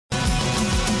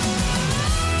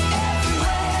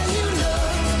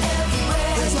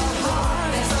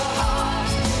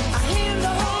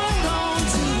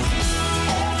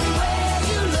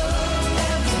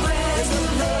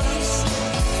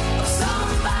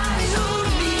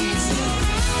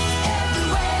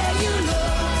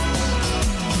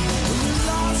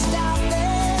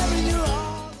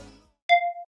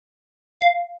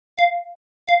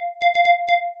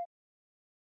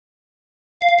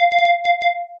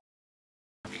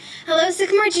Hello,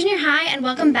 Sycamore Junior High, and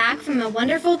welcome back from a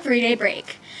wonderful 3-day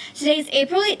break. Today is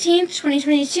April 18th,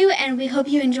 2022, and we hope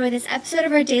you enjoy this episode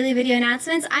of our daily video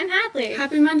announcements. I'm Hadley.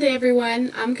 Happy Monday,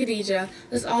 everyone. I'm Khadijah.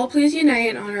 Let's all please unite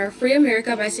and honor our free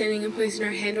America by standing and placing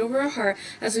our hand over our heart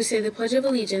as we say the Pledge of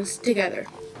Allegiance together.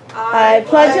 I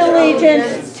pledge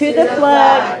allegiance to the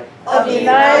flag of the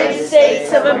United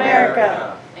States of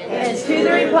America and to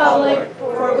the republic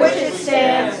for which it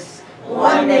stands,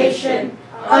 one nation,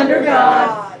 under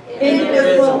God,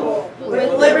 indivisible,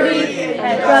 with liberty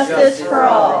and justice for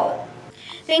all.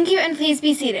 Thank you, and please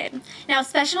be seated. Now,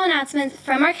 special announcements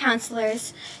from our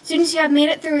counselors. Students who have made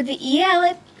it through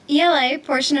the ELA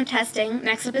portion of testing,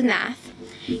 next up is math.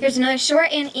 Here's another short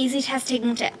and easy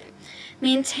test-taking tip.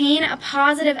 Maintain a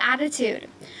positive attitude.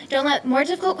 Don't let more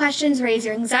difficult questions raise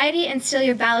your anxiety and steal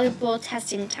your valuable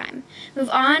testing time.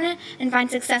 Move on and find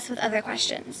success with other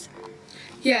questions.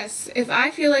 Yes, if I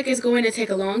feel like it's going to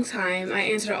take a long time, I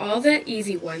answer all the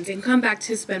easy ones and come back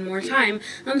to spend more time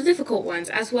on the difficult ones,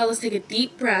 as well as take a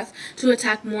deep breath to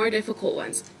attack more difficult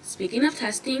ones. Speaking of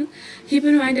testing, keep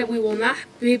in mind that we will not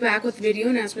be back with video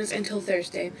announcements until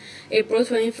Thursday, April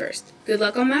 21st. Good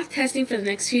luck on math testing for the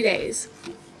next few days.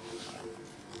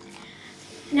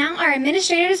 Now our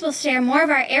administrators will share more of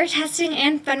our air testing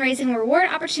and fundraising reward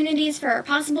opportunities for our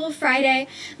possible Friday,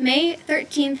 May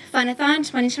 13th Funathon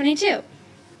 2022.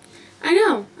 I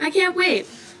know, I can't wait.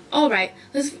 Alright,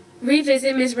 let's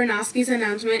revisit Ms. Bernosky's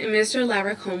announcement, and Mr.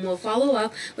 Laracombe will follow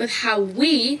up with how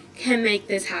we can make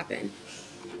this happen.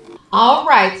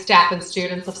 Alright, staff and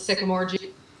students of Sycamore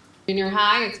Junior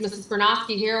High, it's Mrs.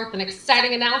 Bernosky here with an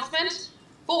exciting announcement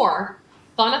for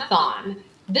Funathon.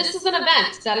 This is an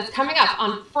event that is coming up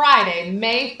on Friday,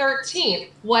 May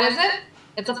 13th. What is it?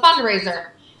 It's a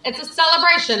fundraiser. It's a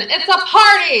celebration. It's a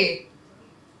party!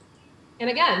 And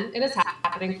again, it is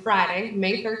happening Friday,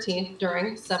 May 13th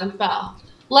during 7th bell.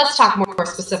 Let's talk more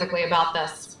specifically about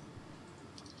this.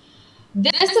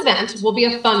 This event will be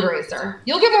a fundraiser.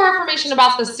 You'll get more information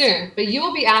about this soon, but you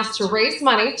will be asked to raise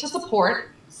money to support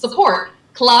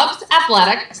clubs,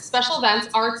 athletics, special events,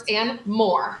 arts, and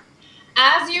more.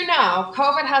 As you know,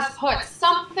 COVID has put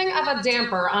something of a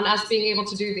damper on us being able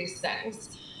to do these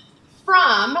things.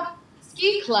 From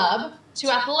ski club to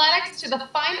athletics to the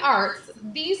fine arts,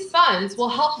 these funds will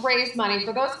help raise money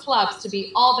for those clubs to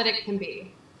be all that it can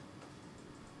be.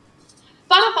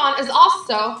 Funathon is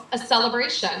also a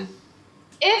celebration.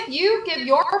 If you give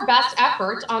your best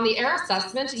effort on the air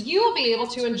assessment, you will be able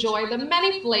to enjoy the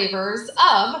many flavors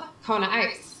of Kona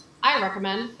Ice. I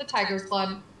recommend the Tiger's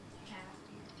Blood.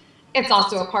 It's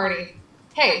also a party.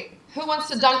 Hey, who wants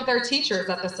to dunk their teachers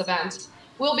at this event?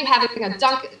 We'll be having a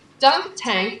dunk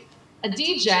tank, a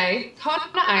DJ, Kona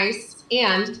Ice,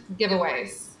 and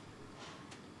giveaways.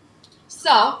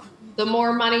 So, the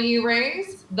more money you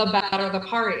raise, the better the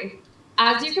party.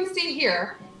 As you can see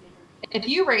here, if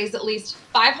you raise at least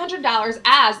 $500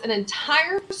 as an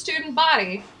entire student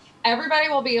body, everybody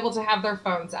will be able to have their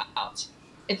phones out.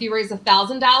 If you raise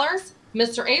 $1,000,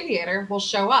 Mr. Aviator will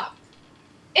show up.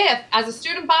 If, as a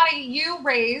student body, you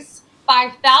raise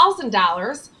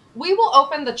 $5,000, we will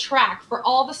open the track for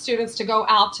all the students to go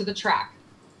out to the track.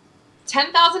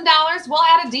 $10,000, we'll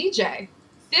add a DJ.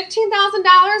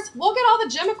 $15,000, we'll get all the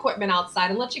gym equipment outside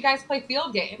and let you guys play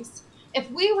field games. If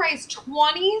we raise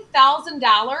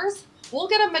 $20,000, we'll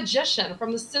get a magician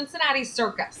from the Cincinnati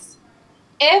Circus.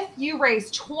 If you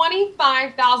raise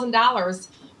 $25,000,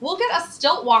 we'll get a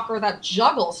stilt walker that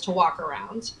juggles to walk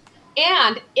around.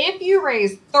 And if you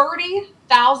raise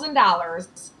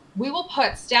 $30,000, we will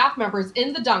put staff members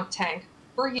in the dunk tank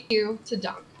for you to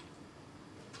dunk.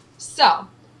 So,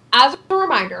 as a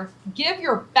reminder, give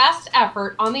your best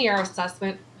effort on the air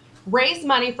assessment, raise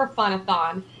money for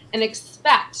Funathon, and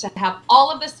expect to have all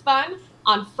of this fun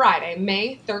on Friday,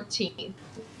 May 13th.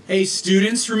 Hey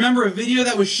students, remember a video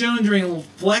that was shown during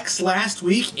Flex last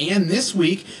week and this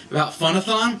week about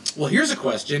Funathon? Well, here's a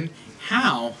question.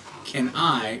 How can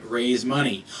I raise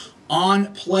money? On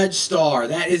Pledge Star,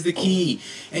 that is the key.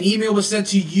 An email was sent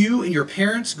to you and your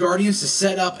parents, guardians to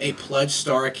set up a Pledge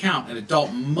Star account. An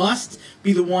adult must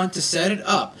be the one to set it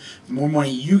up. The more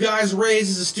money you guys raise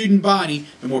as a student body,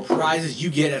 the more prizes you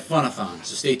get at Funathon.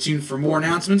 So stay tuned for more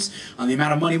announcements on the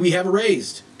amount of money we have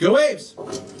raised. Go Waves!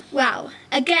 Wow.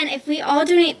 Again, if we all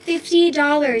donate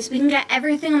 $50, we can get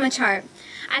everything on the chart.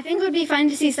 I think it would be fun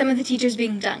to see some of the teachers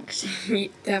being dunked.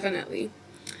 Definitely.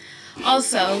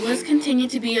 Also, let's continue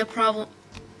to be problem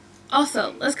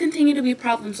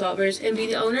solvers and be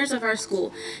the owners of our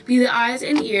school. Be the eyes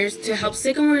and ears to help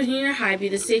Sycamore Junior High be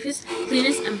the safest,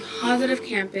 cleanest, and positive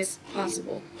campus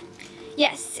possible.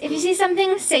 Yes, if you see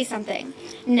something, say something.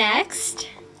 Next.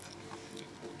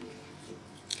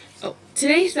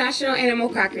 Today's National Animal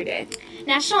Cracker Day.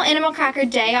 National Animal Cracker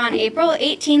Day on April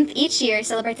 18th each year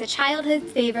celebrates a childhood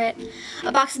favorite.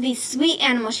 A box of these sweet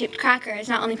animal-shaped crackers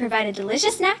not only provide a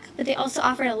delicious snack, but they also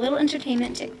offer a little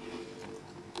entertainment too.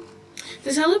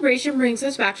 The celebration brings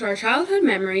us back to our childhood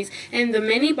memories and the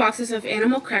many boxes of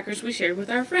animal crackers we shared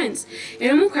with our friends.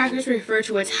 Animal crackers refer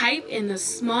to a type in a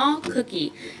small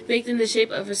cookie baked in the shape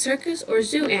of a circus or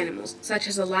zoo animals, such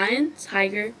as a lion,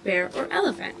 tiger, bear, or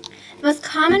elephant. The most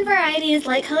common variety is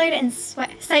light-colored and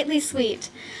slightly sweet.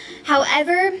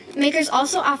 However, makers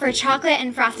also offer chocolate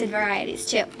and frosted varieties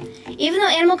too. Even though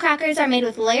animal crackers are made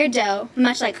with layered dough,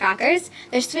 much like crackers,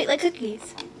 they're sweet like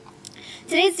cookies.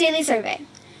 Today's daily survey.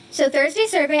 So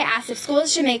Thursday's survey asked if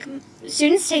schools should make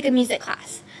students take a music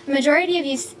class. The majority of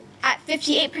you, at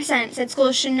 58%, said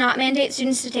schools should not mandate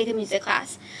students to take a music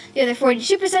class. The other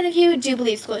 42% of you do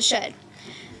believe schools should.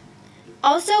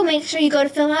 Also, make sure you go to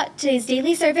fill out today's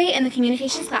daily survey in the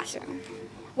communications classroom.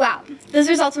 Wow, those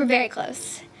results were very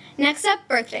close. Next up,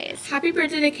 birthdays. Happy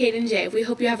birthday to Kaden J. We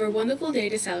hope you have a wonderful day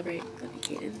to celebrate. Love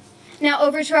you, Kaden. Now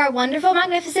over to our wonderful,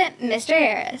 magnificent Mr.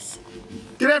 Harris.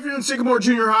 Good afternoon, Sycamore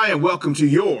Junior High, and welcome to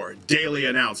your daily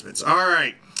announcements. All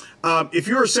right, if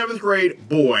you're a 7th grade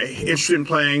boy interested in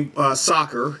playing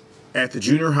soccer at the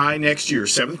junior high next year,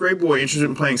 7th grade boy interested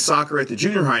in playing soccer at the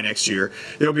junior high next year,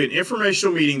 there'll be an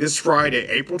informational meeting this Friday,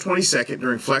 April 22nd,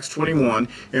 during Flex 21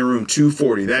 in room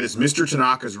 240. That is Mr.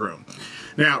 Tanaka's room.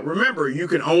 Now, remember, you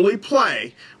can only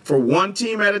play for one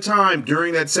team at a time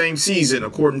during that same season,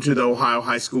 according to the Ohio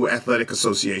High School Athletic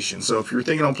Association. So if you're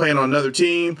thinking on playing on another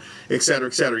team,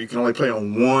 etc., you can only play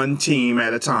on one team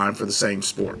at a time for the same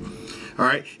sport. All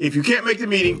right. If you can't make the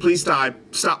meeting, please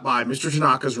stop by Mr.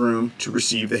 Tanaka's room to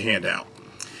receive the handout.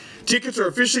 Tickets are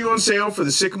officially on sale for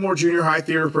the Sycamore Junior High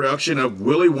Theater production of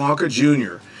Willy Wonka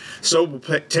Jr. So will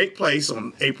take place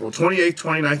on April 28th,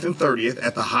 29th, and 30th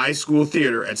at the High School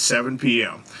Theater at 7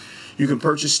 p.m. You can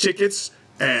purchase tickets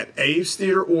at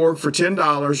avestheater.org for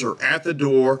 $10 or at the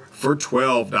door for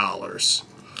 $12.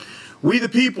 We the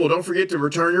people, don't forget to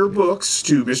return your books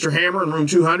to Mr. Hammer in room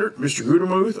 200, Mr.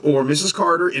 Gutermuth, or Mrs.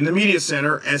 Carter in the Media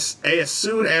Center as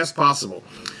soon as possible.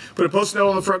 Put a post note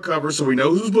on the front cover so we know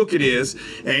whose book it is,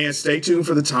 and stay tuned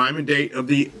for the time and date of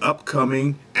the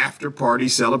upcoming after-party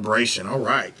celebration. All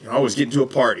right, you always get into a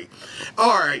party.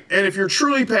 All right, and if you're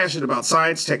truly passionate about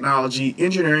science, technology,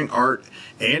 engineering, art,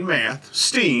 and math,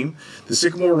 STEAM, the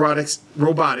Sycamore Robotics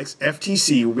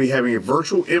FTC will be having a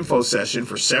virtual info session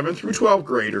for 7th through 12th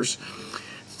graders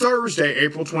Thursday,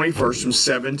 April 21st from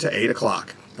 7 to 8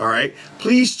 o'clock. All right,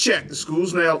 please check the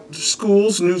school's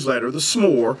newsletter, the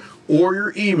SMORE, or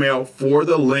your email for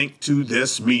the link to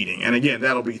this meeting. And again,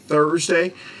 that'll be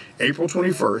Thursday, April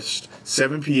 21st,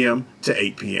 7 p.m. to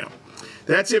 8 p.m.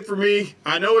 That's it for me.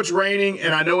 I know it's raining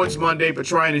and I know it's Monday, but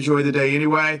try and enjoy the day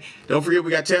anyway. Don't forget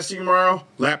we got testing tomorrow,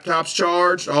 laptops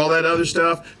charged, all that other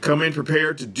stuff. Come in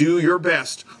prepared to do your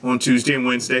best on Tuesday and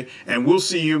Wednesday, and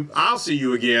I'll see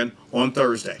you again on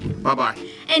Thursday. Bye-bye.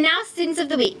 And now, Students of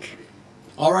the Week.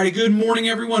 Alrighty, good morning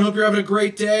everyone. Hope you're having a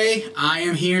great day. I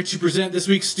am here to present this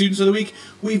week's Students of the Week.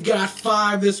 We've got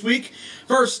 5 this week.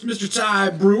 First, Mr.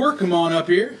 Ty Brewer, come on up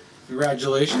here.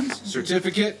 Congratulations.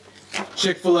 Certificate,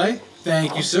 Chick-fil-A.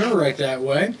 Thank you, sir. Right that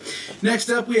way. Next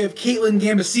up, we have Caitlin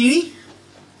Gambasini.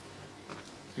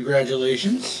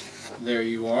 Congratulations. There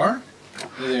you are.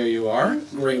 There you are.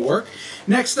 Great work.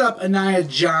 Next up, Anaya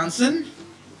Johnson.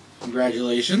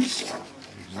 Congratulations.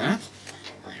 There's that.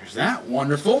 There's that.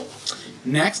 Wonderful.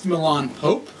 Next, Milan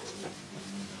Pope.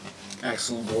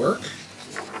 Excellent work.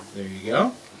 There you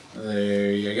go.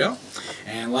 There you go.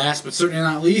 And last but certainly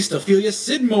not least, Ophelia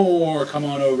Sidmore. Come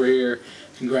on over here.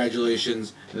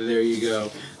 Congratulations. There you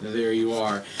go. There you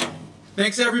are.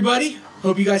 Thanks, everybody.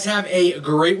 Hope you guys have a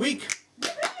great week.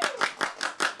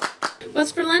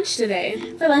 What's for lunch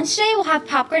today? For lunch today, we'll have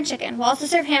popcorn chicken. We'll also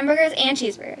serve hamburgers and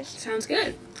cheeseburgers. Sounds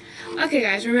good. Okay,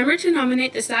 guys, remember to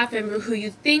nominate the staff member who you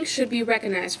think should be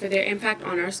recognized for their impact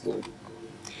on our school.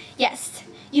 Yes,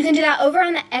 you can do that over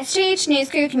on the SJH News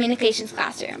Crew Communications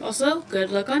classroom. Also, good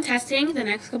luck on testing the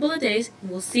next couple of days.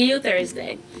 We'll see you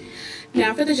Thursday.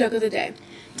 Now for the joke of the day.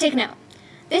 Take note.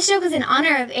 This joke is in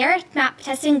honor of Arith Map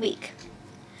Testing Week.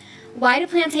 Why do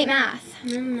plants hate math? I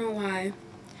don't know why.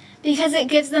 Because it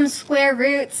gives them square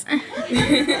roots. Go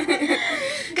ahead!